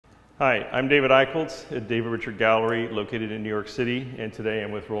Hi, I'm David Eichholtz at David Richard Gallery located in New York City, and today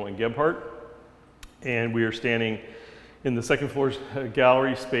I'm with Roland Gebhardt, and we are standing in the second floor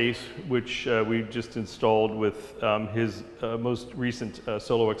gallery space, which we just installed with his most recent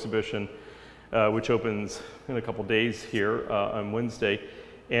solo exhibition, which opens in a couple days here on Wednesday,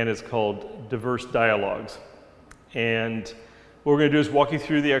 and it's called Diverse Dialogues. And what we're going to do is walk you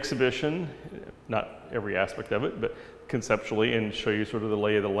through the exhibition, not every aspect of it, but conceptually, and show you sort of the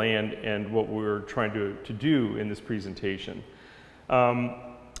lay of the land and what we're trying to do in this presentation.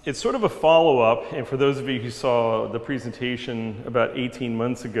 It's sort of a follow-up, and for those of you who saw the presentation about 18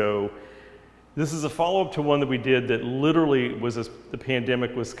 months ago, this is a follow-up to one that we did that literally was as the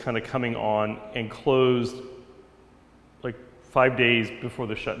pandemic was kind of coming on and closed like 5 days before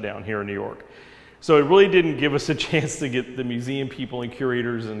the shutdown here in New York. So it really didn't give us a chance to get the museum people and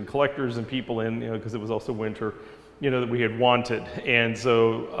curators and collectors and people in, because it was also winter, that we had wanted. And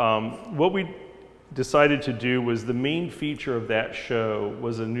so what we decided to do was the main feature of that show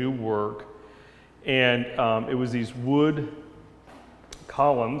was a new work, and it was these wood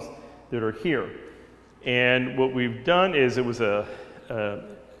columns that are here. And what we've done is it was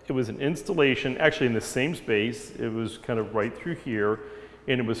an installation actually in the same space. It was kind of right through here,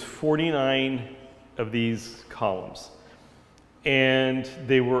 and it was 49 of these columns. And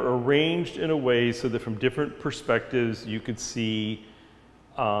they were arranged in a way so that from different perspectives you could see,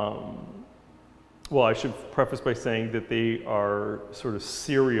 well, I should preface by saying that they are sort of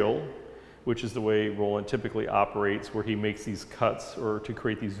serial, which is the way Roland typically operates, where he makes these cuts or to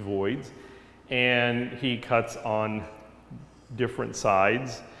create these voids. And he cuts on different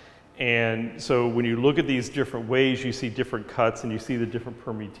sides. And so when you look at these different ways, you see different cuts and you see the different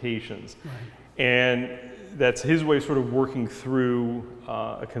permutations. Right. And that's his way of sort of working through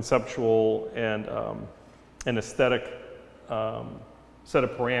a conceptual and an aesthetic set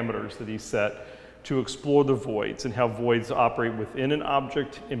of parameters that he set to explore the voids and how voids operate within an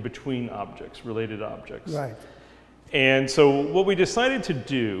object and between objects, related objects. Right. And so what we decided to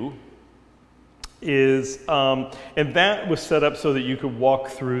do is, and that was set up so that you could walk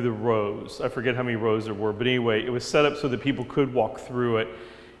through the rows. I forget how many rows there were, but anyway, it was set up so that people could walk through it,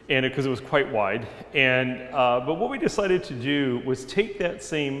 and because it was quite wide. And but what we decided to do was take that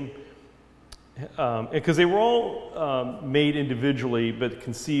same, because they were all made individually but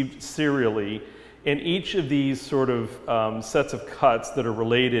conceived serially, and each of these sort of sets of cuts that are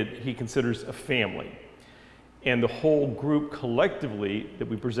related he considers a family. And the whole group collectively that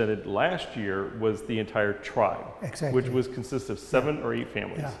we presented last year was the entire tribe, exactly, which consists of 7 or 8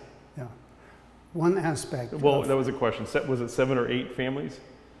 families. Yeah, yeah. One aspect. Well, that was a question. Was it 7 or 8 families?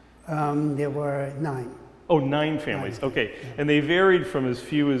 There were 9. Oh, 9 families. 9. Okay, yeah. And they varied from as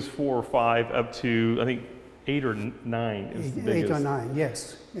few as 4 or 5 up to I think 8 or 9 is the biggest. 8 or 9,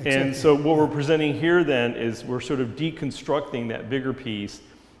 yes. Exactly. And so what we're presenting here then is we're sort of deconstructing that bigger piece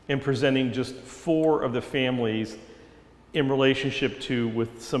and presenting just 4 of the families in relationship to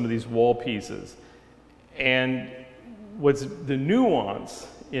with some of these wall pieces. And what's the nuance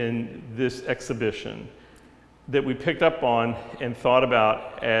in this exhibition that we picked up on and thought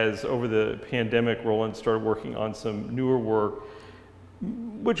about as over the pandemic, Roland started working on some newer work,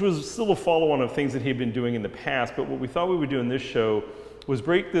 which was still a follow-on of things that he'd been doing in the past, but what we thought we would do in this show was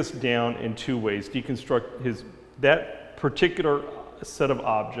break this down in 2 ways, deconstruct that particular set of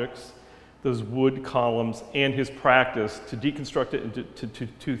objects, those wood columns, and his practice to deconstruct it into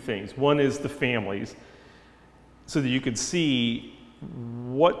 2 things. One is the families, so that you could see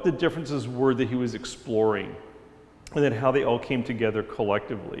what the differences were that he was exploring, and then how they all came together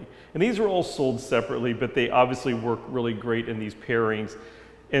collectively. And these were all sold separately, but they obviously work really great in these pairings.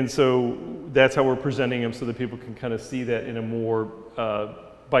 And so that's how we're presenting them so that people can kind of see that in a more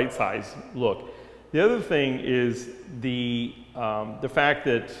bite-sized look. The other thing is the fact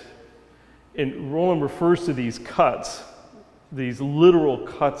that, and Roland refers to these cuts, these literal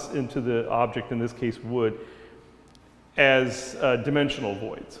cuts into the object, in this case wood, as dimensional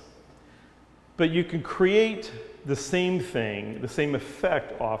voids. But you can create the same thing, the same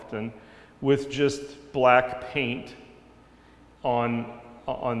effect often, with just black paint on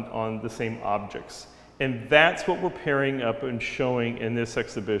the same objects. And that's what we're pairing up and showing in this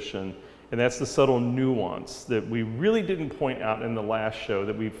exhibition. And that's the subtle nuance that we really didn't point out in the last show,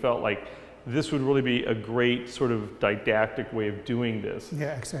 that we felt like this would really be a great sort of didactic way of doing this.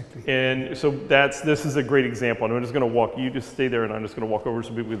 Yeah, exactly. And so this is a great example. And I'm just going to walk, you just stay there and I'm just going to walk over so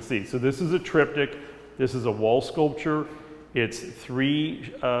people can see. So this is a triptych. This is a wall sculpture. It's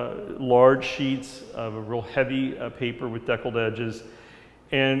 3 large sheets of a real heavy paper with deckled edges.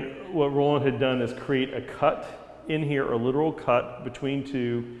 And what Roland had done is create a cut in here, a literal cut between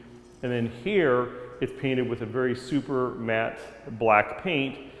 2, And then here, it's painted with a very super matte black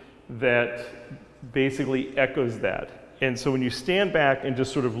paint that basically echoes that. And so when you stand back and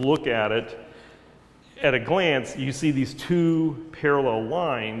just sort of look at it, at a glance, you see these two parallel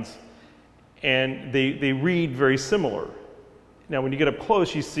lines, and they read very similar. Now, when you get up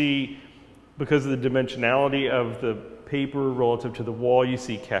close, you see, because of the dimensionality of the paper relative to the wall, you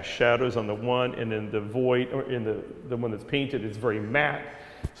see cast shadows on the one, and then the void, or in the one that's painted, is very matte,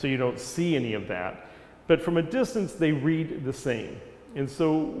 so you don't see any of that. But from a distance, they read the same. And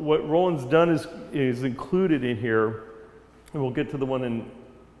so what Roland's done is included in here, and we'll get to the one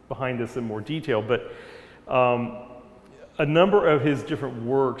behind us in more detail, but a number of his different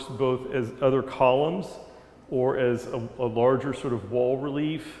works, both as other columns or as a larger sort of wall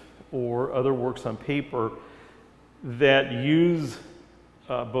relief or other works on paper that use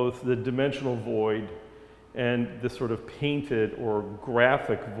both the dimensional void and the sort of painted or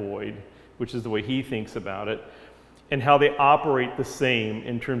graphic void, which is the way he thinks about it, and how they operate the same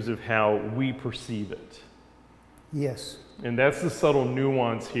in terms of how we perceive it. Yes. And that's the subtle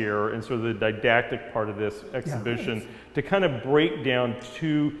nuance here and sort of the didactic part of this exhibition, to kind of break down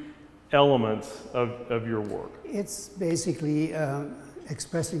two elements of your work. It's basically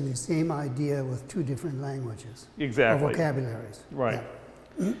expressing the same idea with two different languages. Exactly. Or vocabularies. Right.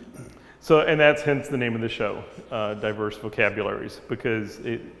 Yeah. So, and that's hence the name of the show, Diverse Vocabularies, because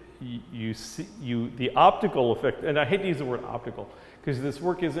the optical effect, and I hate to use the word optical, because this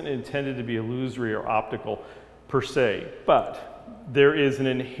work isn't intended to be illusory or optical per se, but there is an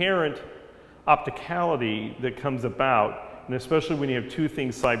inherent opticality that comes about, and especially when you have two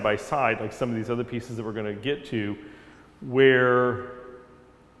things side by side, like some of these other pieces that we're going to get to, where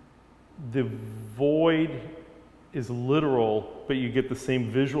the void is literal, but you get the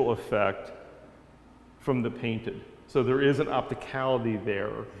same visual effect from the painted. So there is an opticality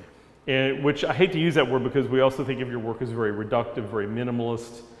there, and which I hate to use that word because we also think of your work as very reductive, very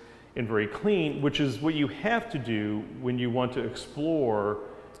minimalist, and very clean, which is what you have to do when you want to explore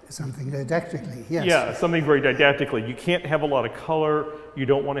something didactically, yes. Yeah, something very didactically. You can't have a lot of color, you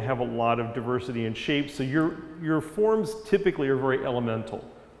don't want to have a lot of diversity in shape, so your forms typically are very elemental.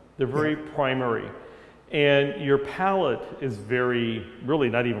 They're very primary. And your palette is very, really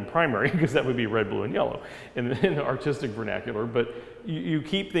not even primary, because that would be red, blue, and yellow in the artistic vernacular, but you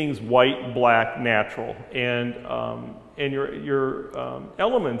keep things white, black, natural, and your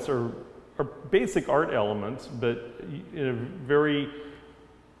elements are basic art elements, but in a very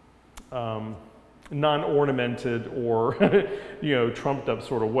non-ornamented or trumped up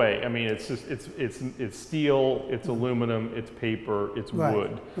sort of way. I mean, it's just it's steel, it's aluminum, it's paper, it's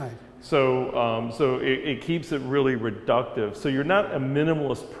wood. Right. So it keeps it really reductive. So you're not a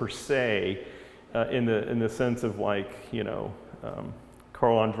minimalist per se in the sense of like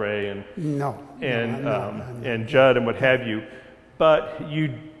Carl Andre and Judd and what have you, but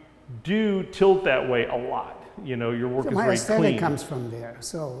you do tilt that way a lot. Your work is very clean. My aesthetic comes from there.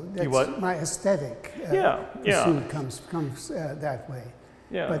 So that's my aesthetic pursuit comes that way.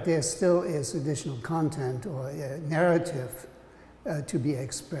 Yeah. But there still is additional content or narrative to be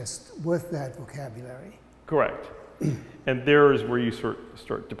expressed with that vocabulary. Correct. And there is where you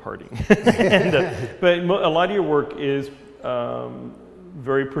start departing. But a lot of your work is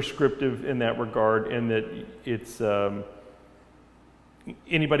very prescriptive in that regard, and that it's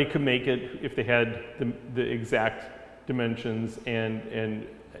anybody could make it if they had the exact dimensions and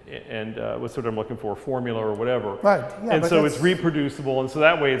what's sort of I'm looking for, formula or whatever. Right. Yeah, and so it's reproducible, and so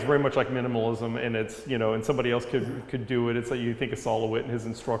that way it's very much like minimalism, and it's and somebody else could do it. It's like you think of Solowit and his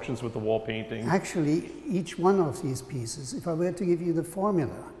instructions with the wall painting. Actually, each one of these pieces, if I were to give you the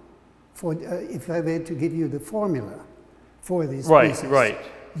formula for these pieces,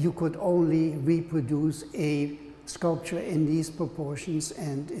 you could only reproduce a sculpture in these proportions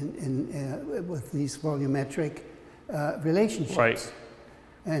and with these volumetric relationships. Right.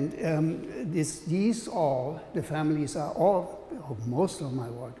 And the families are all, or most of my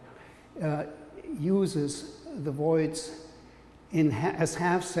work, uses the voids as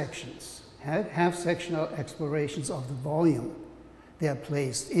half sections, half-sectional explorations of the volume they are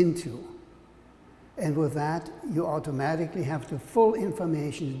placed into. And with that, you automatically have the full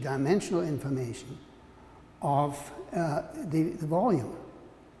information, the dimensional information of the volume.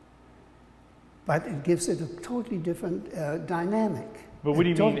 But it gives it a totally different dynamic. But what do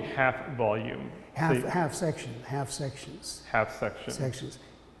you mean half volume? Half sections. Half section. Sections.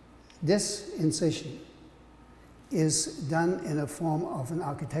 This incision is done in a form of an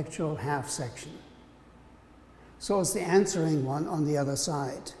architectural half section. So it's the answering one on the other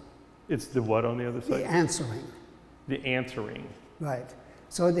side. It's the what on the other side? The answering. The answering. Right.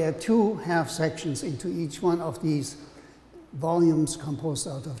 So there are two half sections into each one of these volumes composed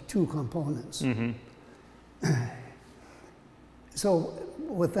out of two components. So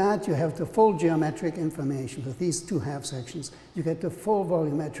with that, you have the full geometric information. With these two half sections, you get the full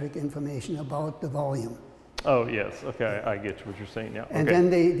volumetric information about the volume. Oh, yes. Okay, I get what you're saying now. And okay. then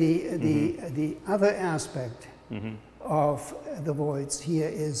the other aspect of the voids here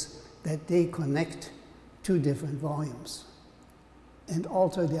is that they connect two different volumes and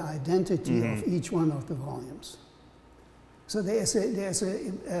alter the identity of each one of the volumes. So there's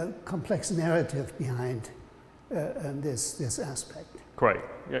a complex narrative behind this aspect. Right.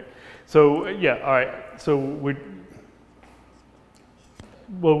 Yeah. So yeah. All right. So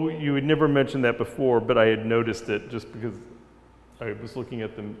well, you had never mentioned that before, but I had noticed it just because I was looking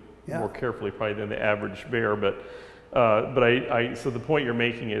at them more carefully, probably than the average bear. But so the point you're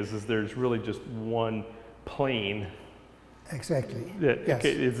making is there's really just one plane. Exactly. That, yes.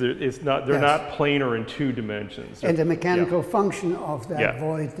 Okay, it's not. They're not planar in two dimensions. And the mechanical function of that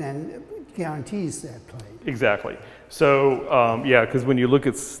void then guarantees that plane. Exactly. So yeah, because when you look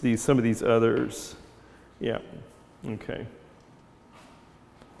at some of these others, okay.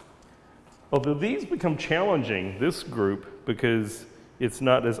 Although these become challenging, this group, because it's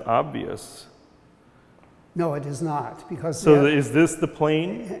not as obvious. No, it is not, because so is this the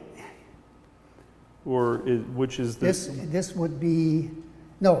plane, or which is this? This would be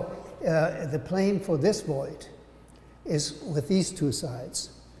the plane for this void is with these two sides.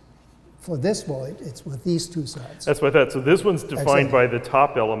 For this void, it's with these two sides. That's what I thought. So this one's defined by the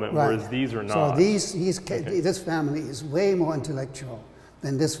top element, whereas these are not. So this family is way more intellectual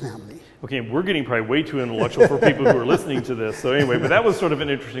than this family. Okay, we're getting probably way too intellectual for people who are listening to this. So anyway, but that was sort of an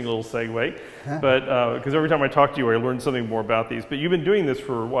interesting little segue. But because every time I talk to you, I learn something more about these. But you've been doing this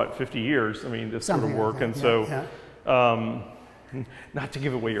for what, 50 years? I mean, this sort of work, and so. Not to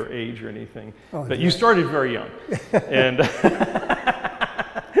give away your age or anything, but you started very young, and.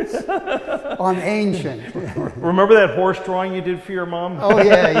 I'm ancient. Remember that horse drawing you did for your mom? Oh,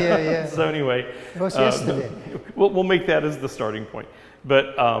 yeah. So anyway. It was yesterday. We'll make that as the starting point.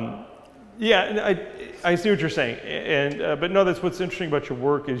 But yeah, I see what you're saying. And but no, that's what's interesting about your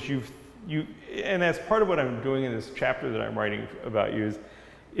work is and that's part of what I'm doing in this chapter that I'm writing about you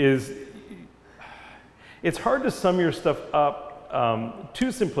is it's hard to sum your stuff up too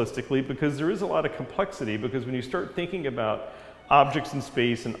simplistically because there is a lot of complexity, because when you start thinking about objects in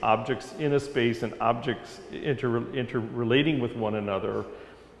space and objects in a space and objects interrelating with one another,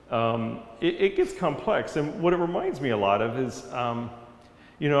 it gets complex. And what it reminds me a lot of is,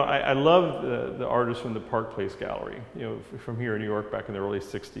 I love the artists from the Park Place Gallery, from here in New York back in the early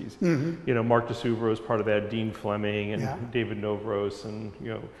 60s. Mark DeSuvro is part of that, Dean Fleming and David Novros, and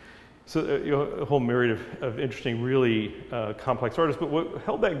so a whole myriad of interesting, really complex artists. But what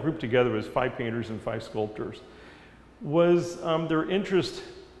held that group together was 5 painters and 5 sculptors. Was their interest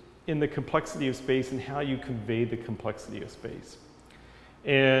in the complexity of space and how you convey the complexity of space.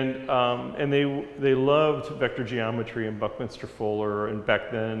 And they loved vector geometry and Buckminster Fuller, and back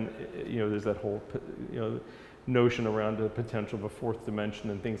then, there's that whole, notion around the potential of a 4th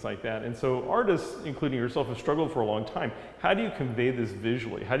dimension and things like that. And so artists, including yourself, have struggled for a long time. How do you convey this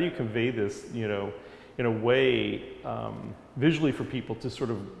visually? How do you convey this, in a way, visually for people to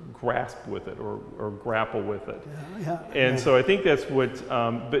sort of grasp with it or grapple with it? And so I think that's what,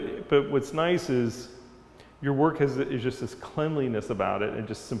 but what's nice is your work is just this cleanliness about it and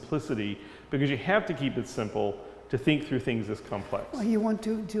just simplicity, because you have to keep it simple to think through things this complex. Well, you want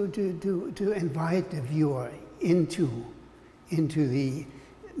to invite the viewer into the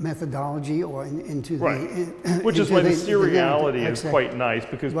methodology or into which is why the seriality is quite nice,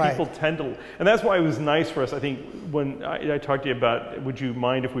 because people tend to, and that's why it was nice for us, I think, when I talked to you about, would you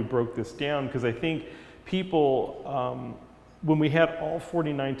mind if we broke this down, because I think people, when we had all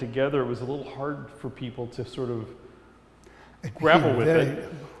 49 together, it was a little hard for people to sort of grapple with it.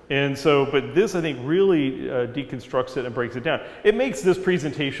 And so, but this, I think, really deconstructs it and breaks it down. It makes this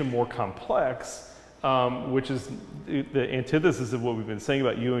presentation more complex, which is the antithesis of what we've been saying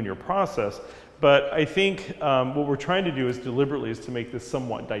about you and your process. But I think what we're trying to do is deliberately is to make this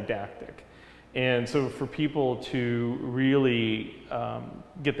somewhat didactic. And so for people to really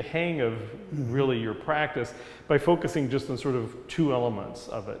get the hang of really your practice by focusing just on sort of 2 elements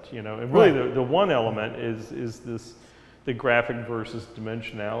of it, and really the one element is the graphic versus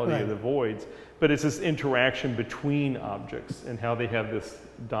dimensionality of the voids, but it's this interaction between objects and how they have this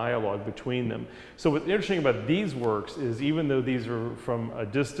dialogue between them. So what's interesting about these works is, even though these are from a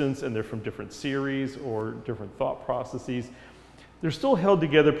distance and they're from different series or different thought processes, they're still held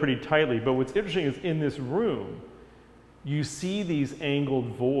together pretty tightly. But what's interesting is in this room, you see these angled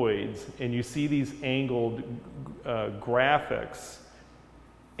voids and you see these angled graphics,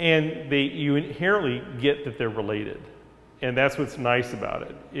 and you inherently get that they're related. And that's what's nice about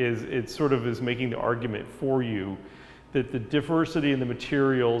it, is it sort of is making the argument for you that the diversity in the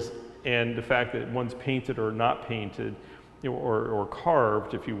materials and the fact that one's painted or not painted, or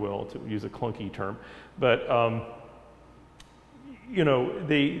carved, if you will, to use a clunky term, but you know,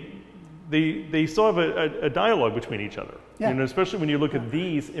 they still have a dialogue between each other. Yeah. You know, especially when you look at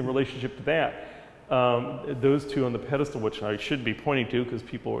these in relationship to that. Those two on the pedestal, which I should be pointing to because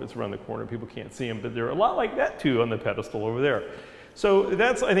it's around the corner, people can't see them, but they're a lot like that too on the pedestal over there. So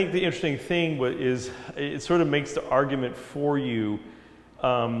that's, I think, the interesting thing is it sort of makes the argument for you,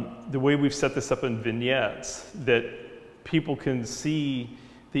 the way we've set this up in vignettes, that people can see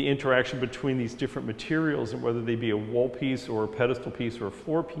the interaction between these different materials, and whether they be a wall piece or a pedestal piece or a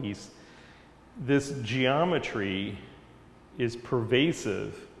floor piece, this geometry is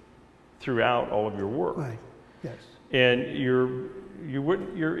pervasive throughout all of your work. Right. Yes. And you're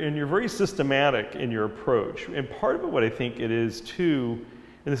very systematic in your approach. And part of it, what I think it is too,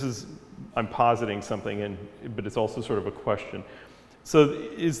 and this is, I'm positing something, but it's also sort of a question. So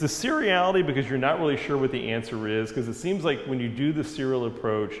is the seriality because you're not really sure what the answer is? Because it seems like when you do the serial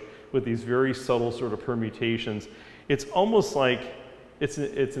approach with these very subtle sort of permutations, it's almost like it's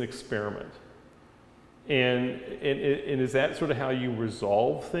an experiment. And is that sort of how you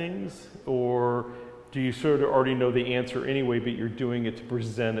resolve things? Or do you sort of already know the answer anyway, but you're doing it to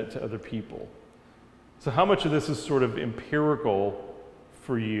present it to other people? So how much of this is sort of empirical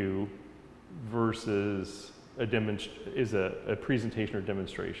for you versus a presentation or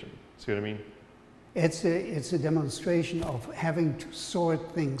demonstration? See what I mean? It's a demonstration of having to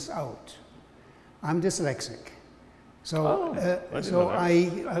sort things out. I'm dyslexic. So, I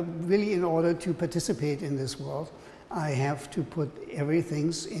really, in order to participate in this world, I have to put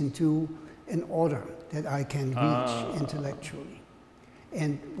everything into an order that I can reach intellectually.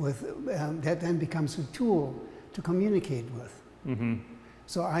 And that then becomes a tool to communicate with. Mm-hmm.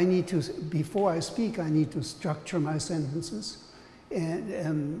 So I need to, before I speak, I need to structure my sentences,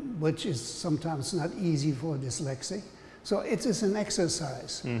 which is sometimes not easy for dyslexic. So it is an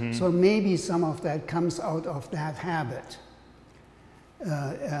exercise. Mm-hmm. So maybe some of that comes out of that habit.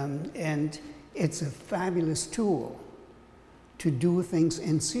 And it's a fabulous tool to do things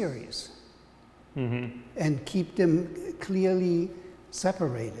in series. Mm-hmm. And keep them clearly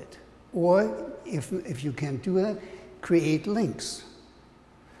separated. Or if you can't do that, create links.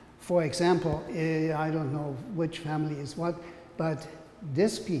 For example, I don't know which family is what, but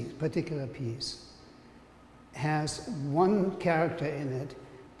this particular piece, has one character in it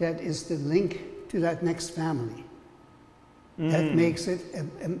that is the link to that next family. Mm. That makes it,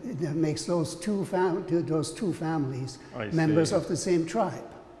 that makes those two families members of the same tribe.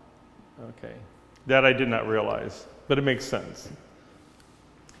 Okay, that I did not realize, but it makes sense.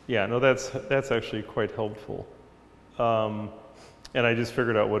 Yeah, no, that's actually quite helpful. And I just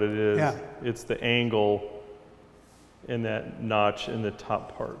figured out what it is. Yeah. It's the angle in that notch in the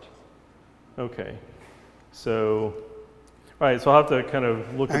top part. Okay. So, all right, so I'll have to kind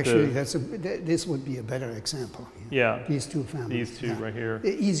of look at the... Actually, this would be a better example. Yeah. These two families. These two right here.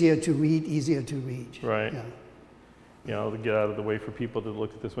 Easier to read, easier to reach. Right. Yeah. You know, to get out of the way for people to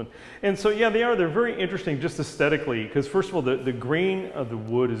look at this one. And so, yeah, they're very interesting just aesthetically, because first of all, the grain of the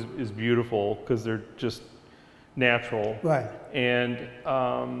wood is beautiful, because they're just natural. Right. And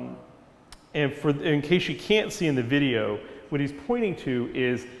in case you can't see in the video, what he's pointing to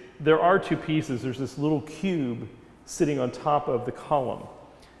is there are two pieces. There's this little cube sitting on top of the column.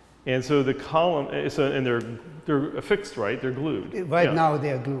 And so the column, and they're affixed, right? They're glued. Right now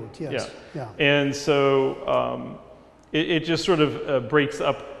they're glued, yes. Yeah. And so it just sort of breaks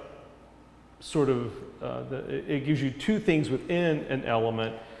up sort of, it gives you two things within an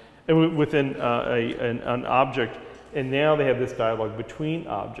element, within an object. And now they have this dialogue between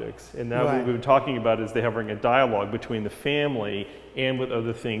objects. And now what we've been talking about is they're having a dialogue between the family and with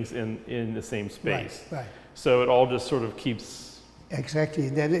other things in the same space. Right. So it all just sort of keeps... Exactly.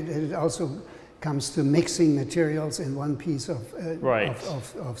 Then it also comes to mixing materials in one piece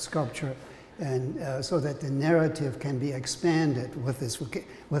of sculpture, and so that the narrative can be expanded with this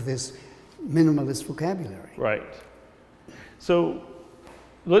minimalist vocabulary. Right. So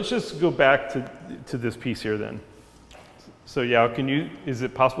let's just go back to this piece here then. So yeah, is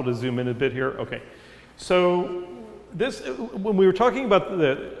it possible to zoom in a bit here? Okay. So this, when we were talking about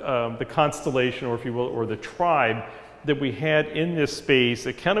the constellation, or if you will, or the tribe that we had in this space,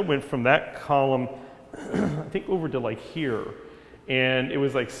 it kind of went from that column, I think, over to like here. And it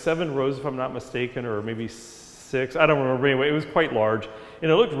was like 7 rows, if I'm not mistaken, or maybe 6. I don't remember anyway. It was quite large, and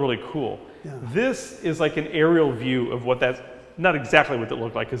it looked really cool. Yeah. This is like an aerial view of what that's, not exactly what it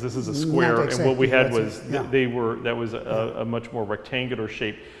looked like, because this is a square, exactly. and what we had was Yeah. that was a much more rectangular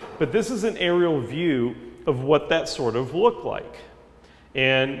shape. But this is an aerial view of what that sort of looked like.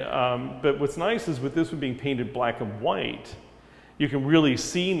 And but what's nice is with this one being painted black and white, you can really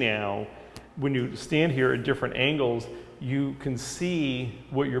see now when you stand here at different angles, you can see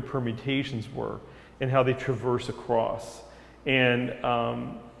what your permutations were and how they traverse across. And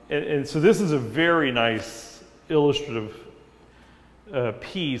so this is a very nice illustrative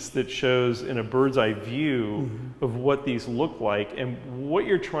piece that shows in a bird's eye view of what these look like and what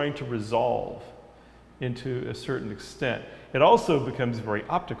you're trying to resolve into a certain extent. It also becomes very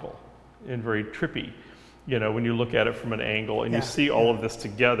optical and very trippy, you know, when you look at it from an angle and you see all of this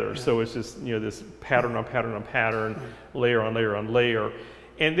together. So it's just, you know, this pattern on pattern on pattern, layer on layer on layer.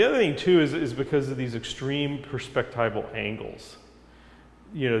 And the other thing too is because of these extreme perspectival angles,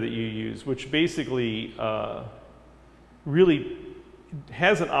 you know, that you use, which basically really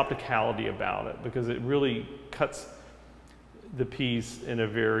has an opticality about it, because it really cuts the piece in a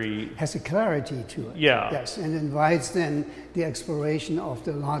very... Has a clarity to it. Yeah. Yes, and invites then the exploration of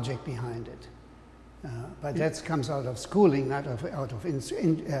the logic behind it. But that comes out of schooling, not out of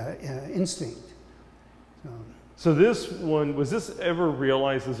instinct. So this one, was this ever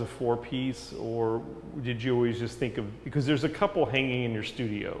realized as a 4-piece, or did you always just think of, because there's a couple hanging in your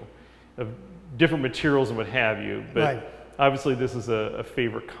studio of different materials and what have you, but obviously this is a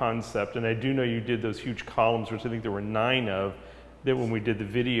favorite concept, and I do know you did those huge columns, which I think there were 9 of, that when we did the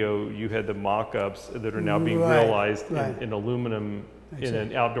video, you had the mock-ups that are now being realized in aluminum in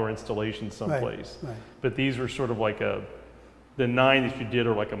an outdoor installation someplace. But these were sort of like the 9 that you did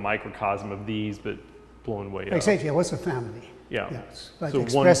are like a microcosm of these, but blown way up. Exactly, it was a family. Yeah. Yes. But so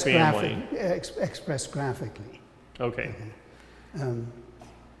one family. Expressed graphically. Okay.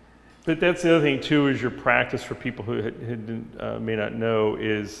 But that's the other thing too, is your practice, for people who may not know,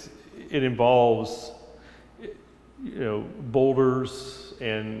 is it involves, you know, boulders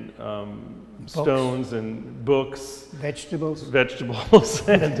and stones and books, vegetables,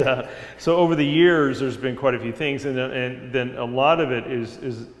 and so over the years there's been quite a few things, and then a lot of it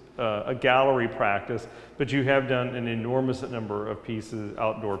is a gallery practice, but you have done an enormous number of pieces,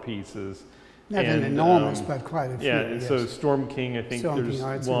 outdoor pieces. Not an enormous, but quite a few. Yeah, and so Storm King, I think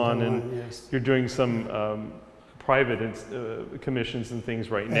there's one, and you're doing some private commissions and things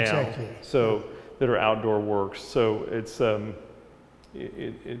right now. So that are outdoor works. So it's a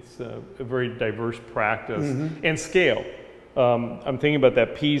very diverse practice and scale. I'm thinking about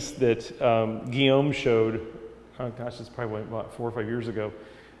that piece that Guillaume showed. Oh gosh, it's probably about 4 or 5 years ago.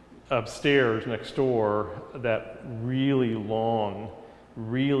 Upstairs next door, that really long,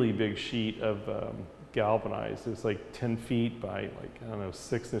 really big sheet of galvanized. It's like 10 feet by, like, I don't know,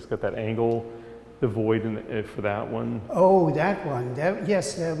 6, and it's got that angle, the void for that one. Oh, that one.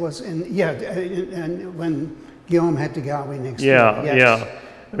 Yes, that was in, and when Guillaume had the gallery next door. Yeah.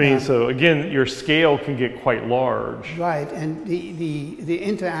 I mean, so again, your scale can get quite large. Right, and the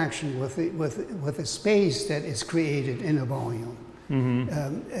interaction with the space that is created in a volume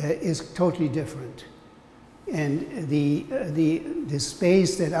is totally different. And the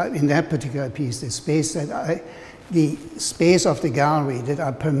space that in that particular piece, the space of the gallery that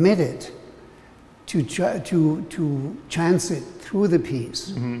are permitted to transit through the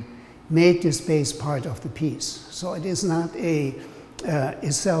piece made the space part of the piece. So it is not a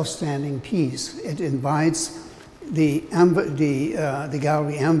self-standing piece. It invites the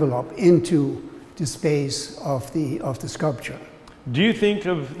gallery envelope into the space of the sculpture. Do you think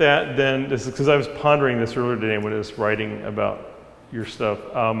of that then, this is because I was pondering this earlier today when I was writing about your stuff.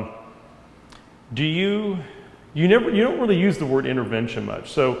 You don't really use the word intervention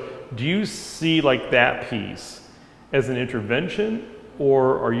much. So do you see like that piece as an intervention,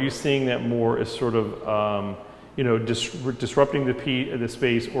 or are you seeing that more as sort of you know, disrupting the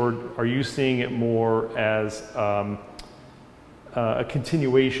space, or are you seeing it more as a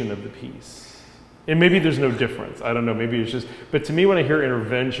continuation of the piece? And maybe there's no difference. I don't know. Maybe it's just. But to me, when I hear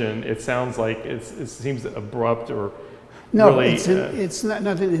intervention, it sounds like it seems abrupt or. No, really, it's not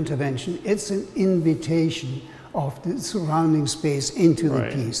an intervention. It's an invitation of the surrounding space into the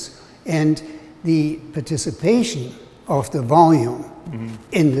piece, and the participation of the volume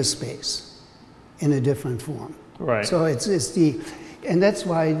in the space in a different form. Right. So and that's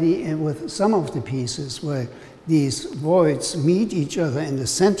why with some of the pieces where these voids meet each other in the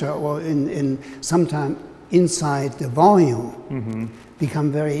center, or in sometime inside the volume,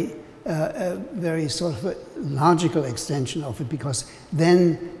 become very sort of a logical extension of it, because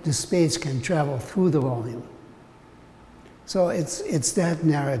then the space can travel through the volume So it's that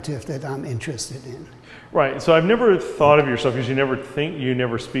narrative that I'm interested in. Right. So I've never thought of yourself, because you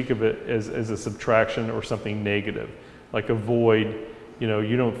never speak of it as a subtraction or something negative, like a void. You know,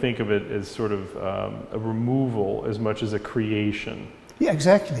 you don't think of it as sort of a removal as much as a creation. Yeah,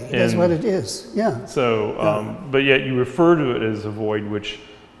 exactly. That's what it is. Yeah. So, but yet you refer to it as a void, which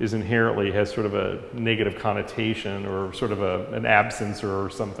is inherently has sort of a negative connotation, or sort of an absence or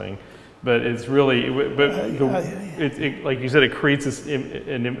something. But it's really, like you said, it creates this.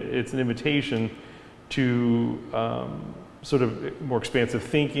 It's an invitation to sort of more expansive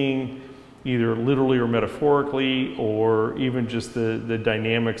thinking, either literally or metaphorically, or even just the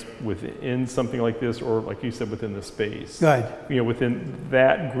dynamics within something like this, or like you said, within the space. Right. You know, within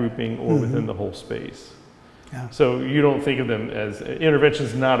that grouping or within the whole space. Yeah. So you don't think of them as, intervention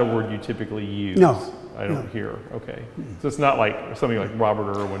is not a word you typically use. No. I don't hear. Okay. So it's not like something like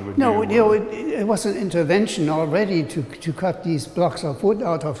Robert Irwin would do. No, you know, it was an intervention already to cut these blocks of wood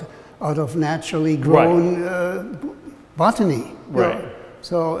out of naturally grown botany. Right. You know?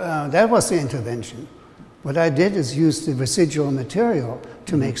 So that was the intervention. What I did is use the residual material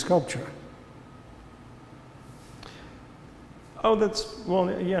to make sculpture. Oh,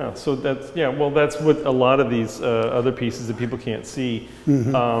 yeah. So that's what a lot of these other pieces that people can't see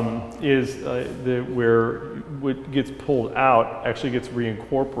is where what gets pulled out actually gets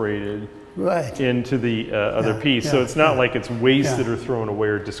reincorporated into the other piece. So it's not like it's wasted or thrown away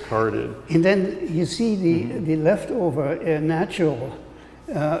or discarded. And then you see the leftover natural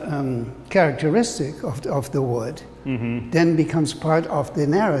characteristic of the wood then becomes part of the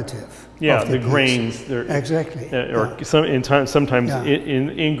narrative. Yeah, of the piece. grains. Exactly. Or sometimes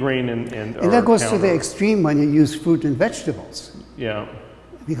in grain and that goes to the extreme when you use fruit and vegetables. Yeah.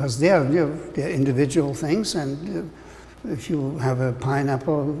 Because they're individual things, and if you have a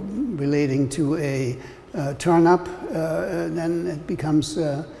pineapple relating to a turnip, then it becomes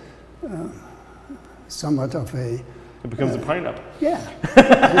somewhat of a... It becomes a pineapple. Yeah.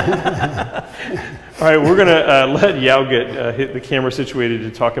 All right, we're going to let Yao get the camera situated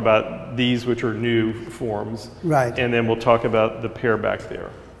to talk about these, which are new forms. Right. And then we'll talk about the pair back there.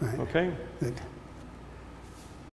 Right. Okay? Good.